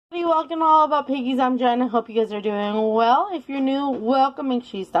everybody, welcome to All About Piggies. I'm Jen. I hope you guys are doing well. If you're new, welcome. Make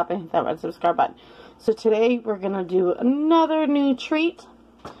sure you stop and hit that red subscribe button. So today we're going to do another new treat.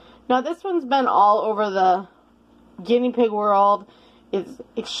 Now this one's been all over the guinea pig world. It's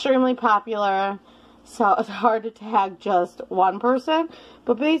extremely popular, so it's hard to tag just one person.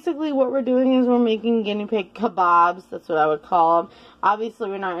 But basically what we're doing is we're making guinea pig kebabs. That's what I would call them. Obviously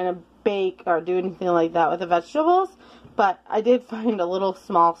we're not going to bake or do anything like that with the vegetables. But I did find a little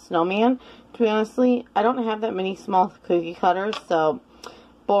small snowman. To be honestly, I don't have that many small cookie cutters, so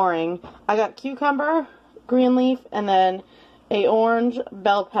boring. I got cucumber, green leaf, and then a orange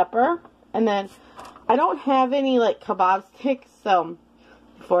bell pepper. And then I don't have any like kebab sticks, so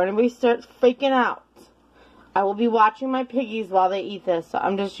before anybody starts freaking out, I will be watching my piggies while they eat this. So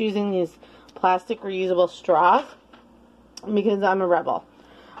I'm just using these plastic reusable straws because I'm a rebel.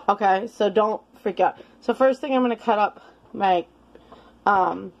 Okay, so don't freak out. So first thing, I'm going to cut up my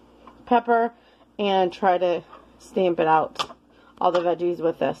pepper and try to stamp it out, all the veggies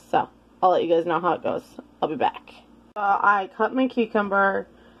with this. So I'll let you guys know how it goes. I'll be back. I cut my cucumber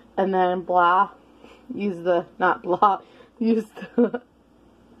and then use the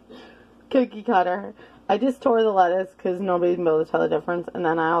cookie cutter. I just tore the lettuce because nobody's been able to tell the difference. And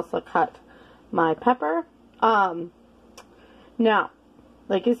then I also cut my pepper. Now,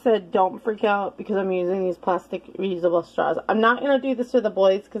 like I said, don't freak out because I'm using these plastic reusable straws. I'm not going to do this to the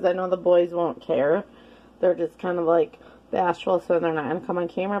boys because I know the boys won't care. They're just kind of like bashful, so they're not going to come on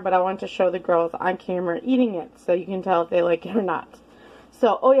camera. But I want to show the girls on camera eating it so you can tell if they like it or not.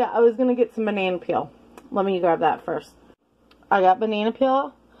 So, oh yeah, I was going to get some banana peel. Let me grab that first. I got banana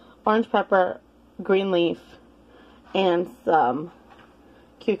peel, orange pepper, green leaf, and some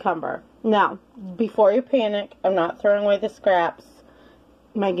cucumber. Now, before you panic, I'm not throwing away the scraps.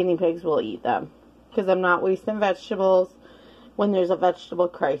 My guinea pigs will eat them because I'm not wasting vegetables when there's a vegetable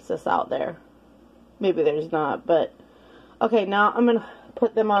crisis out there. Maybe there's not, but okay, now I'm gonna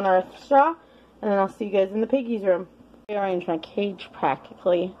put them on our straw and then I'll see you guys in the piggies room. I arranged my cage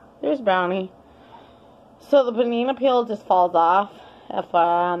practically. There's Brownie. So the banana peel just falls off, FYI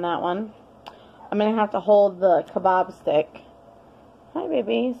on that one. I'm gonna have to hold the kebab stick, hi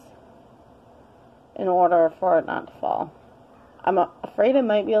babies, in order for it not to fall. I'm afraid it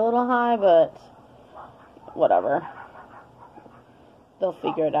might be a little high, but whatever. They'll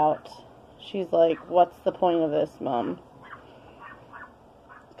figure it out. She's like, what's the point of this, Mom?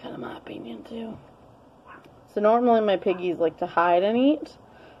 Kind of my opinion, too. So normally my piggies like to hide and eat.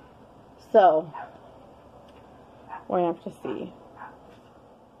 So, we're going to have to see.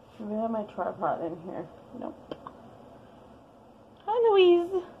 Maybe I have my tripod in here. Nope. Hi,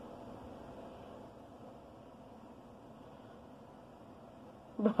 Louise.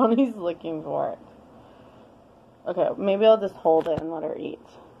 Brownie's looking for it. Okay, maybe I'll just hold it and let her eat.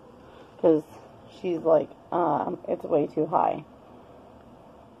 Because she's like, it's way too high.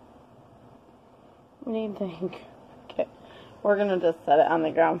 What do you think? Okay, we're going to just set it on the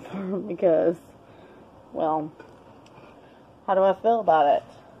ground for her because, well, how do I feel about it?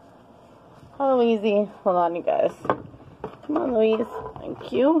 Hi, Louise. Hold on, you guys. Come on, Louise.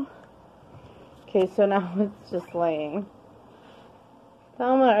 Thank you. Okay, so now it's just laying.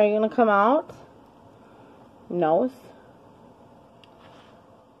 Thelma, are you going to come out? Nose.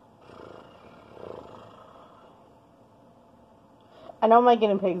 I know my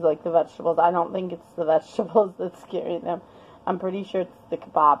guinea pigs like the vegetables. I don't think it's the vegetables that's scaring them. I'm pretty sure it's the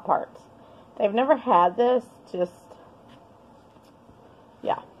kebab part. They've never had this, just,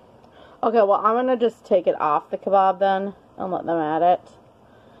 yeah. Okay, well, I'm going to just take it off the kebab then and let them at it.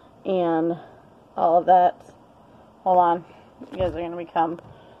 And all of that. Hold on. You guys are going to become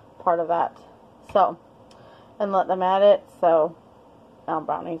part of that. So, and let them at it. So, now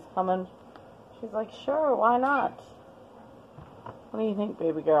Brownie's coming. She's like, sure, why not? What do you think,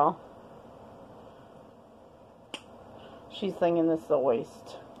 baby girl? She's thinking this is a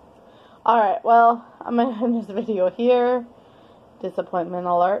waste. Alright, well, I'm going to end this video here. Disappointment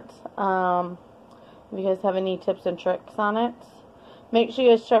alert. If you guys have any tips and tricks on it, make sure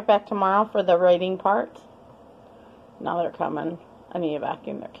you guys check back tomorrow for the writing part. Now they're coming. I need to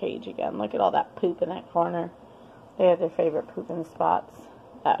vacuum their cage again. Look at all that poop in that corner. They have their favorite pooping spots.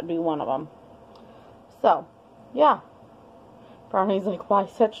 That would be one of them. So, yeah. Brownie's like, why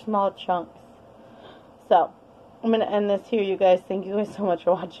such small chunks? So, I'm going to end this here, you guys. Thank you guys so much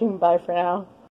for watching. Bye for now.